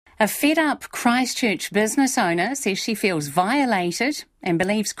A fed-up Christchurch business owner says she feels violated and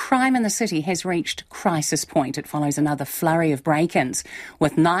believes crime in the city has reached crisis point. It follows another flurry of break-ins,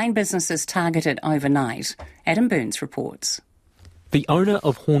 with 9 businesses targeted overnight. Adam Burns reports. The owner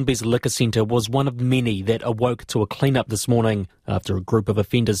of Hornby's Liquor Centre was one of many that awoke to a clean-up this morning after a group of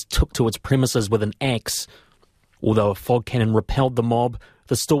offenders took to its premises with an axe. Although a fog cannon repelled the mob,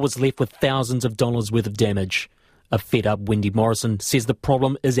 the store was left with thousands of dollars worth of damage. A fed-up Wendy Morrison says the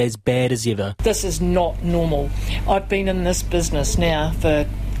problem is as bad as ever. This is not normal. I've been in this business now for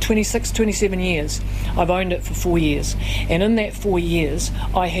 26, 27 years. I've owned it for 4 years. And in that 4 years,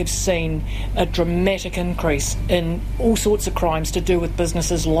 I have seen a dramatic increase in all sorts of crimes to do with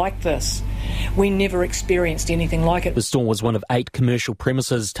businesses like this. We never experienced anything like it. The store was one of 8 commercial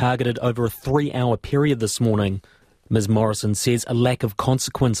premises targeted over a 3-hour period this morning. Ms Morrison says a lack of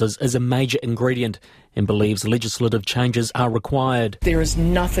consequences is a major ingredient and believes legislative changes are required. There is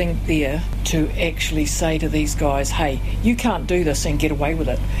nothing there to actually say to these guys, hey, you can't do this and get away with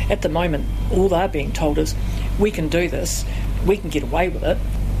it. At the moment, all they're being told is, we can do this, we can get away with it.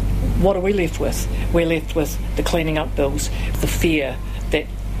 What are we left with? We're left with the cleaning up bills, the fear that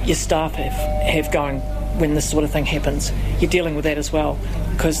your staff have going when this sort of thing happens. You're dealing with that as well,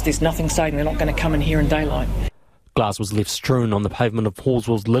 because there's nothing saying they're not going to come in here in daylight. Glass was left strewn on the pavement of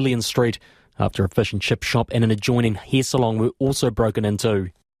Hallswell's Lillian Street after a fish and chip shop and an adjoining hair salon were also broken into.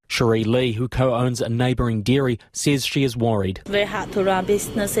 Cherie Lee, who co-owns a neighbouring dairy, says she is worried. Very hard to run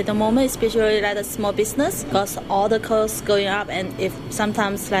business at the moment, especially like a small business, because all the costs going up, and if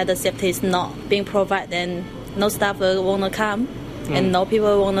sometimes like the safety is not being provided, then no staff will want to come. And no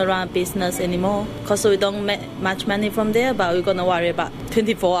people want to run a business anymore because we don't make much money from there, but we're going to worry about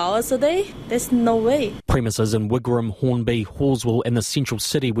 24 hours a day. There's no way. Premises in Wigram, Hornby, Hallswell and the central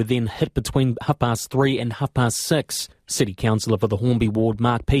city were then hit between 3:30 and 6:30. City Councillor for the Hornby ward,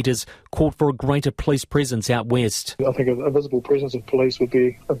 Mark Peters, called for a greater police presence out west. I think a visible presence of police would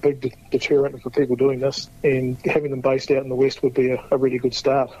be a big deterrent for people doing this, and having them based out in the west would be a really good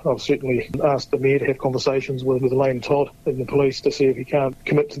start. I've certainly asked the Mayor to have conversations with Elaine Todd and the police to see if he can't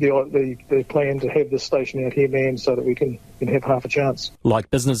commit to the plan to have this station out here manned so that we can have half a chance. Like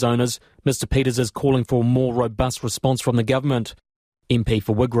business owners, Mr Peters is calling for a more robust response from the government. MP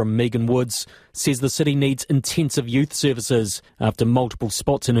for Wigram, Megan Woods, says the city needs intensive youth services after multiple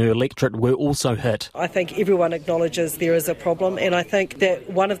spots in her electorate were also hit. I think everyone acknowledges there is a problem, and I think that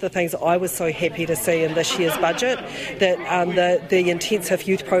one of the things I was so happy to see in this year's budget, that the intensive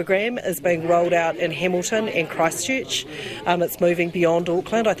youth program is being rolled out in Hamilton and Christchurch. It's moving beyond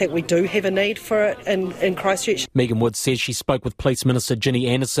Auckland. I think we do have a need for it in Christchurch. Megan Woods says she spoke with Police Minister Ginny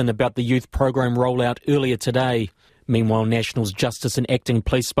Anderson about the youth program rollout earlier today. Meanwhile, National's Justice and Acting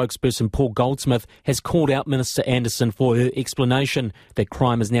Police spokesperson Paul Goldsmith has called out Minister Anderson for her explanation that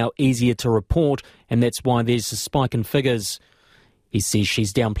crime is now easier to report and that's why there's a spike in figures. He says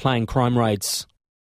she's downplaying crime rates.